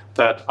decided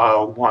that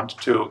I'll want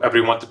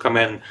everyone to come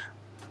in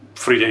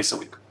 3 days a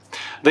week.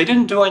 They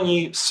didn't do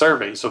any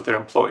surveys of their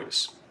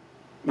employees,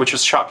 which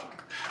is shocking.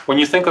 When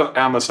you think of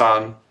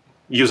Amazon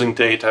using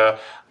data,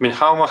 I mean,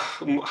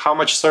 how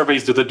much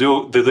surveys do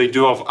they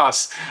do of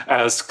us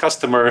as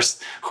customers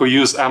who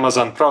use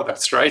Amazon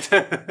products, right?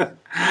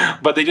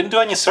 But they didn't do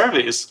any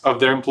surveys of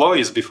their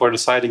employees before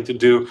deciding to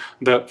do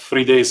the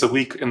 3 days a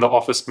week in the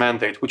office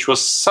mandate, which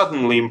was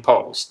suddenly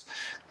imposed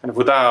and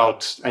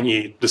without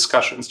any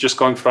discussions, just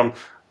going from,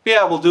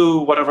 yeah, we'll do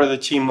whatever the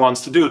team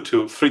wants to do,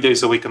 to 3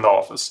 days a week in the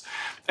office.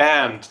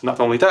 And not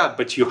only that,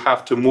 but you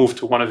have to move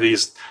to one of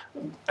these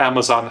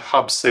Amazon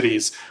hub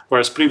cities,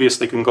 whereas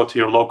previously you can go to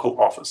your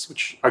local office,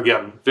 which,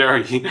 again,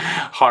 very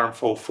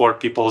harmful for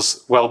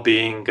people's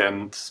well-being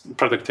and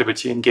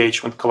productivity,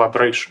 engagement,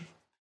 collaboration.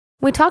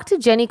 We talked to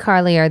Jenny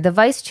Carlier, the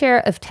vice chair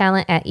of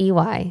talent at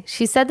EY.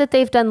 She said that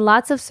they've done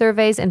lots of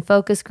surveys and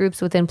focus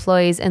groups with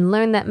employees and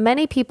learned that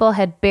many people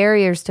had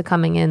barriers to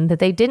coming in that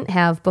they didn't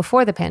have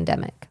before the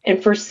pandemic.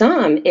 And for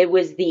some, it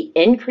was the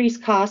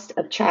increased cost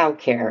of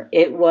childcare.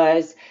 It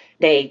was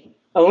they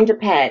owned a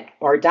pet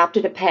or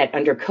adopted a pet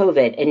under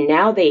COVID, and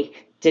now they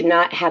did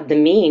not have the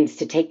means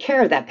to take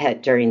care of that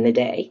pet during the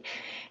day.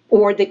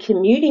 Or the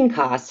commuting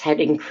costs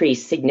had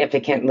increased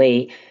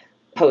significantly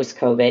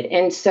post-COVID.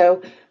 And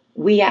so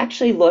we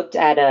actually looked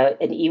at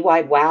an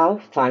EY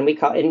Wow fund.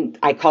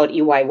 I call it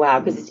EY Wow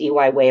because it's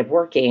EY way of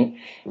working.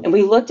 And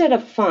we looked at a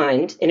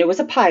fund, and it was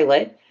a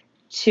pilot,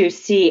 to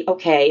see,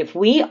 okay, if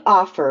we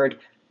offered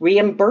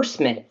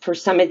reimbursement for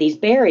some of these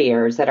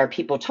barriers that our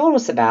people told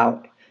us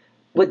about,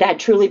 would that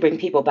truly bring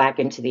people back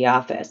into the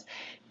office?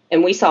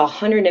 And we saw a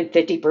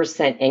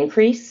 150%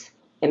 increase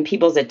in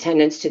people's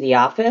attendance to the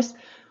office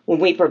when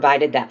we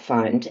provided that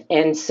fund.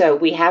 And so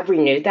we have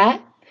renewed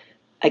that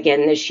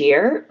again this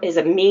year as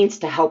a means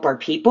to help our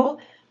people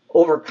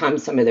overcome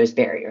some of those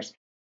barriers.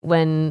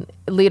 When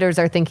leaders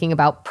are thinking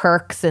about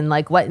perks and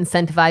like what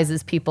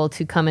incentivizes people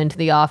to come into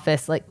the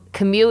office, like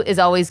commute is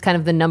always kind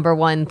of the number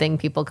one thing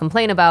people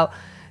complain about,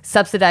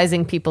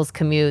 subsidizing people's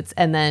commutes,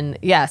 and then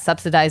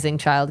subsidizing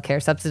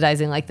childcare,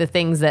 subsidizing like the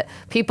things that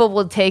people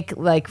will take,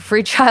 like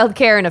free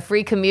childcare and a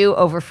free commute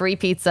over free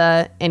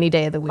pizza any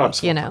day of the week.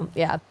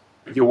 Absolutely.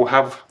 You will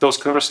have those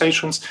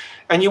conversations,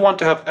 and you want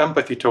to have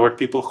empathy toward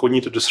people who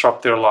need to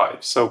disrupt their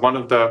lives. So one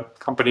of the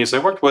companies I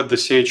worked with, the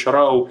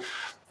CHRO,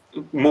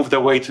 moved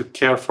away to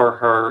care for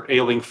her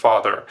ailing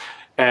father.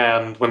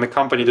 And when the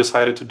company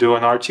decided to do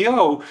an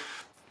RTO,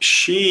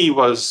 she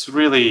was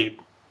really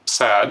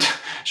sad.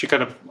 She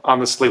kind of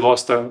honestly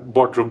lost a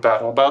boardroom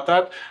battle about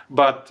that.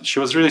 But she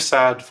was really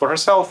sad for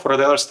herself, for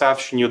the other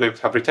staff. She knew they would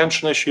have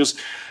retention issues.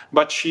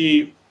 But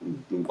she,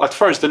 at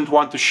first, didn't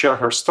want to share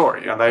her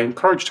story. And I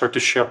encouraged her to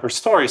share her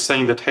story,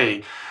 saying that,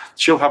 hey,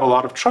 she'll have a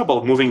lot of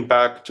trouble moving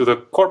back to the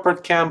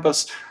corporate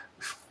campus,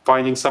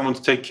 finding someone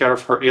to take care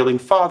of her ailing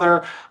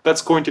father.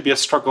 That's going to be a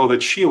struggle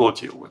that she will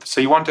deal with. So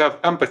you want to have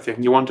empathy,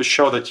 and you want to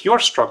show that you're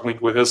struggling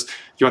with this.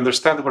 You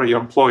understand where your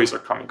employees are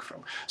coming from.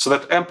 So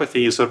that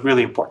empathy is a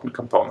really important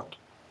component.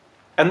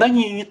 And then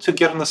you need to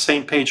get on the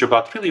same page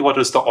about really what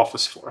is the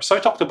office for. So I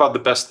talked about the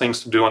best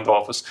things to do in the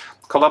office: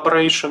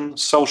 collaboration,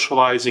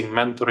 socializing,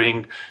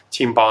 mentoring,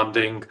 team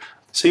bonding.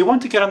 So you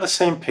want to get on the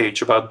same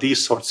page about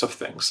these sorts of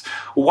things.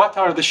 What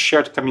are the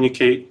shared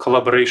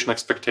collaboration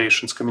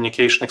expectations,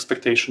 communication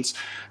expectations?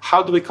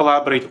 How do we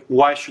collaborate?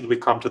 Why should we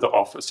come to the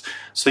office?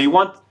 So you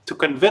want to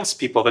convince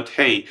people that,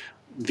 hey,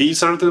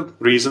 these are the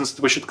reasons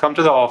that we should come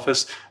to the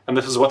office, and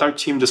this is what our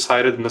team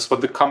decided, and this is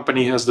what the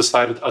company has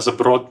decided as a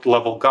broad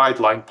level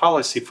guideline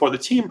policy for the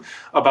team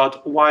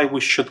about why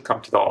we should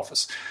come to the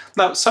office.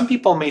 Now, some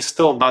people may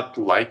still not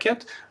like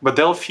it, but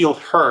they'll feel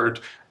heard,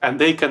 and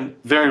they can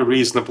very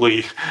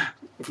reasonably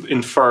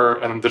infer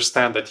and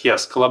understand that,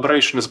 yes,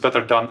 collaboration is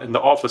better done in the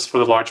office for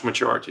the large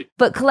majority.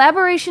 But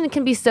collaboration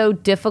can be so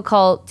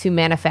difficult to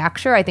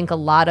manufacture. I think a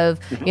lot of,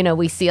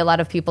 we see a lot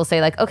of people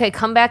say like, okay,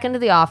 come back into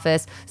the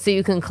office so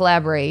you can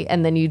collaborate.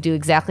 And then you do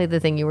exactly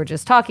the thing you were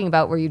just talking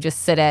about, where you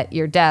just sit at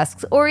your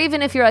desks. Or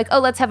even if you're like, oh,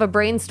 let's have a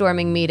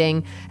brainstorming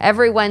meeting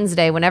every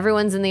Wednesday when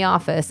everyone's in the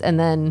office, and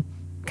then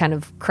kind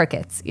of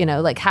crickets,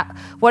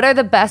 what are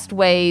the best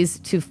ways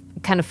to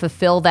kind of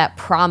fulfill that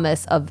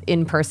promise of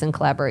in-person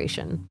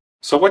collaboration?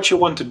 So what you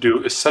want to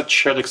do is set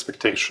shared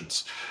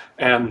expectations.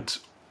 And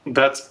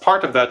that's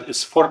part of that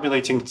is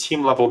formulating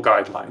team level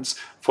guidelines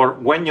for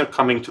when you're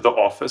coming to the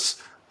office.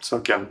 So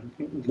again,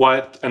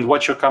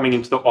 what you're coming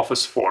into the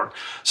office for,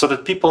 so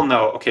that people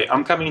know, okay,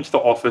 I'm coming into the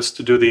office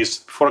to do these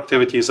 4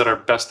 activities that are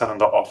best done in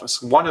the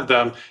office. One of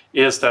them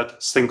is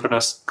that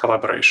synchronous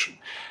collaboration.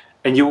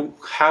 And you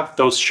have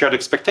those shared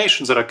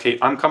expectations that, okay,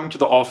 I'm coming to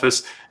the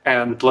office,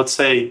 and let's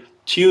say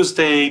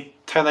Tuesday,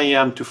 10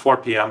 a.m. to 4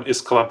 p.m.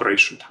 is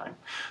collaboration time.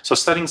 So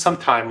setting some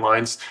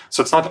timelines.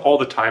 So it's not all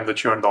the time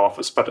that you're in the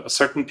office, but a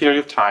certain period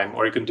of time,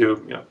 or you can do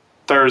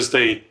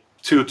Thursday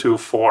 2 to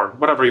 4,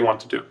 whatever you want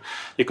to do.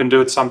 You can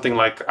do it something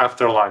like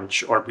after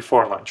lunch or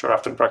before lunch or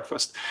after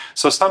breakfast.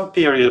 So some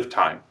period of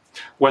time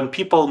when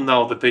people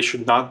know that they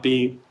should not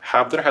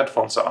have their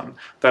headphones on.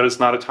 That is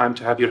not a time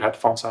to have your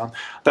headphones on.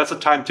 That's a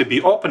time to be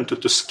open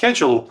to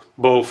schedule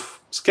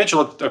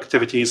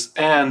activities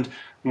and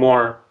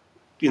more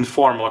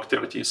informal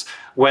activities,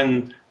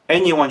 when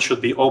anyone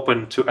should be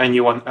open to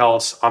anyone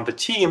else on the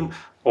team,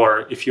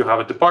 or if you have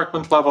a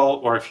department level,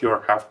 or if you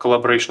have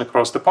collaboration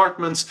across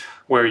departments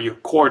where you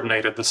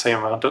coordinate at the same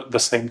amount at the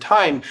same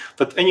time,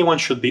 that anyone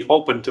should be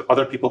open to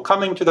other people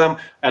coming to them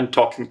and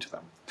talking to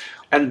them.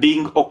 And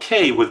being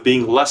okay with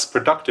being less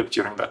productive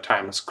during that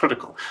time is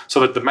critical, so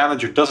that the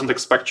manager doesn't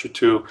expect you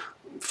to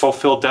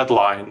fulfill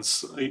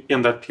deadlines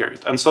in that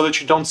period, and so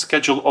that you don't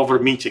schedule over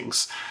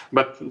meetings,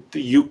 but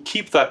you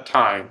keep that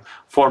time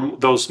for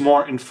those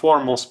more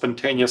informal,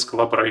 spontaneous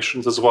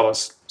collaborations as well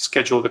as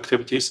scheduled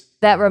activities.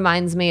 That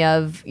reminds me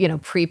of,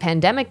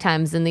 pre-pandemic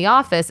times in the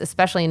office,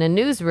 especially in a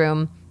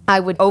newsroom. I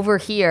would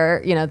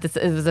overhear, this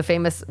was a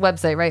famous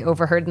website, right?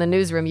 Overheard in the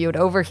newsroom. You would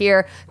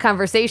overhear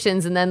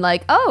conversations and then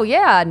like, oh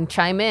yeah, and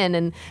chime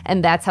in.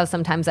 And that's how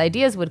sometimes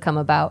ideas would come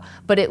about.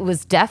 But it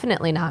was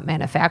definitely not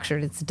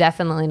manufactured. It's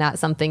definitely not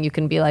something you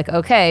can be like,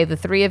 okay, the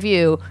 3 of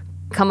you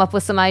come up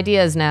with some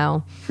ideas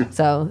now.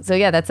 So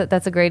yeah,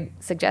 that's a great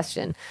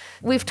suggestion.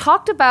 We've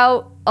talked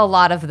about a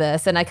lot of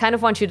this, and I kind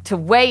of want you to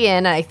weigh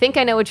in. I think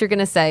I know what you're going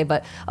to say,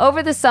 but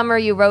over the summer,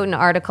 you wrote an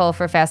article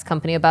for Fast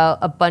Company about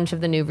a bunch of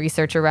the new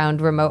research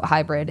around remote,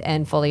 hybrid,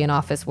 and fully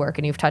in-office work,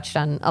 and you've touched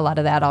on a lot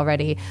of that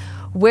already.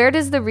 Where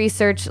does the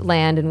research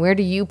land, and where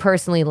do you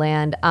personally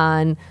land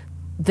on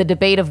the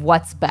debate of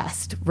what's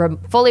best?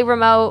 Fully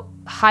remote,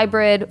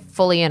 hybrid,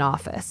 fully in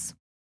office?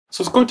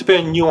 So it's going to be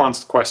a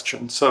nuanced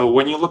question. So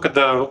when you look at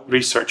the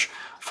research,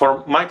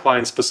 for my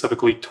clients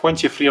specifically,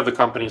 23 of the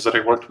companies that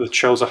I worked with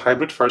chose a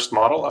hybrid first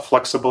model, a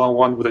flexible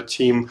one with a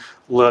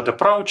team-led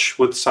approach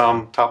with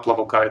some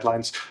top-level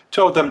guidelines.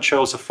 2 of them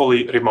chose a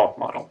fully remote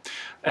model.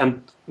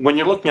 And when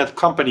you're looking at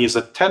companies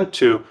that tend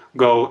to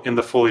go in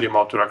the fully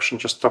remote direction,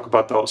 just talk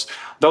about those.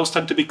 Those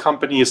tend to be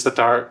companies that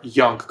are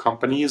young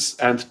companies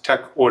and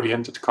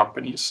tech-oriented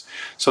companies.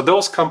 So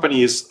those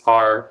companies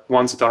are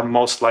ones that are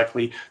most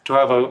likely to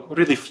have a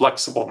really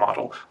flexible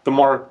model. The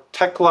more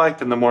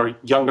tech-like and the more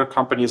younger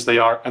companies they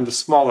are and the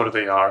smaller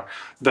they are,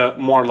 the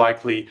more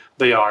likely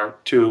they are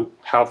to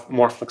have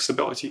more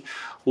flexibility.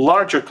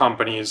 Larger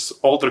companies,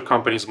 older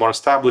companies, more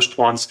established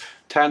ones,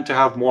 tend to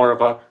have more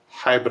of a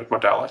hybrid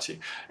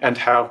modality and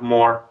have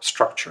more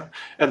structure.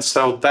 And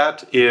so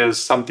that is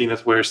something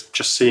that we're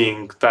just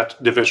seeing,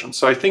 that division.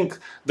 So I think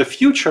the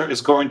future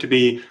is going to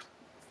be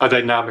a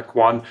dynamic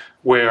one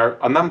where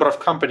a number of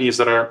companies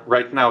that are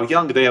right now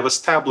young, they have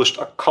established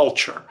a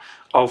culture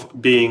of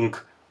being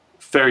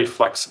very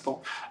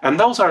flexible. And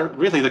those are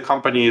really the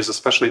companies,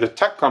 especially the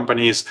tech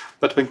companies,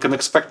 that we can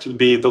expect to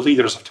be the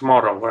leaders of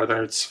tomorrow,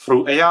 whether it's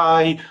through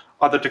AI,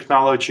 other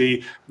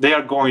technology. They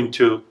are going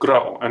to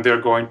grow and they're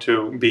going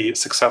to be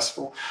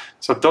successful.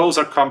 So those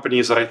are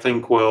companies that I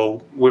think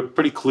we'll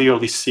pretty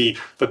clearly see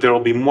that there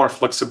will be more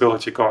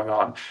flexibility going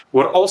on.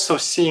 We're also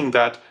seeing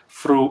that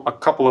through a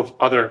couple of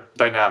other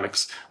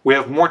dynamics. We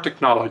have more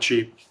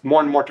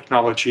and more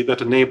technology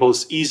that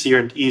enables easier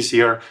and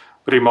easier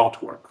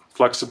remote work,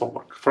 flexible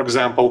work. For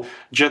example,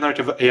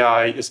 generative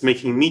AI is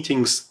making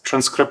meetings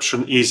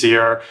transcription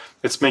easier.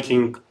 It's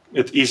making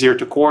it easier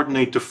to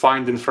coordinate, to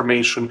find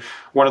information.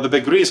 One of the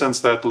big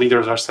reasons that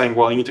leaders are saying,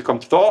 well, you need to come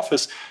to the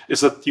office is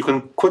that you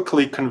can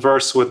quickly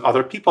converse with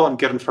other people and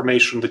get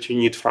information that you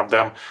need from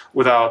them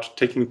without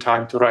taking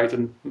time to write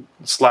a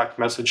Slack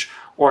message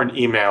or an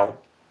email,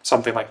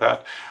 something like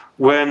that.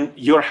 When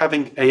you're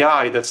having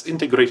AI that's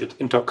integrated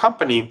into a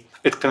company,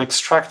 it can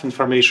extract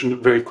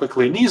information very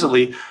quickly and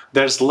easily.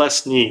 There's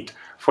less need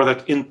for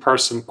that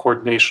in-person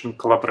coordination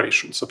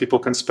collaboration. So people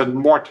can spend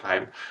more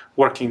time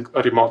working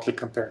remotely,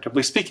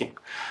 comparatively speaking.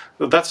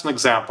 So that's an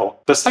example.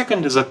 The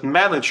second is that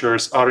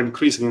managers are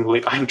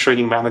increasingly, I'm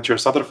training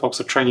managers, other folks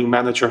are training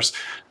managers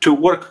to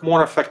work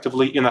more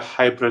effectively in a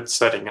hybrid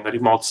setting, in a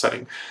remote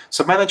setting.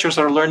 So managers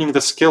are learning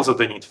the skills that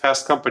they need.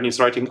 Fast Company's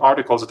writing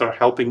articles that are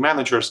helping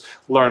managers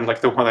learn,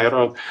 like the one I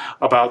wrote,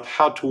 about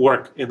how to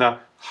work in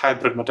a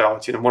hybrid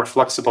modality, in a more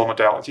flexible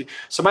modality.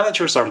 So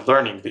managers are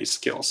learning these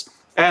skills.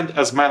 And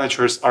as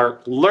managers are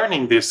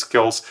learning these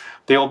skills,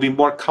 they will be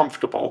more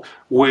comfortable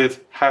with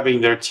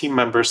having their team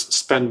members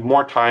spend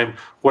more time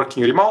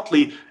working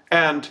remotely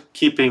and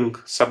keeping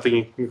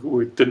something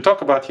we didn't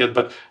talk about yet,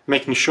 but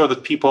making sure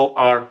that people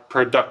are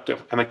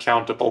productive and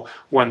accountable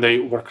when they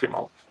work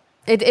remote.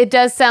 It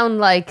does sound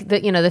like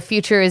the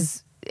future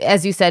is,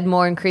 as you said,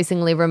 more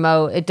increasingly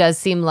remote. It does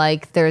seem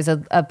like there's a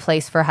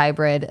place for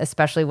hybrid,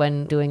 especially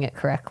when doing it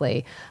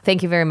correctly.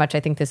 Thank you very much. I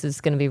think this is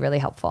going to be really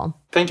helpful.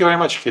 Thank you very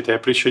much, Katie. I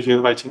appreciate you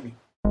inviting me.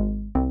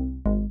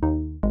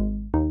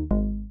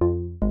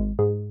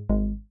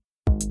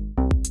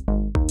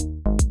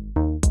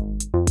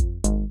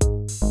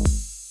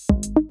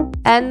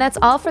 And that's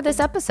all for this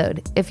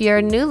episode. If you're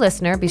a new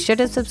listener, be sure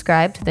to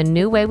subscribe to The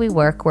New Way We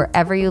Work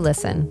wherever you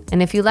listen.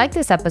 And if you like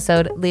this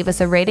episode, leave us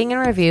a rating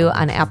and review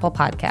on Apple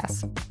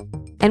Podcasts.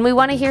 And we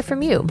want to hear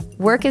from you.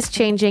 Work is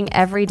changing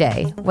every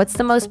day. What's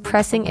the most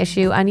pressing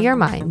issue on your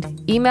mind?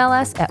 Email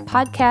us at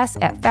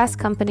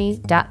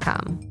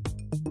podcast@fastcompany.com.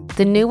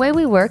 The New Way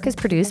We Work is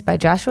produced by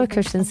Joshua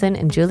Christensen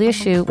and Julia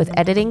Shu with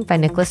editing by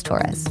Nicholas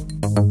Torres.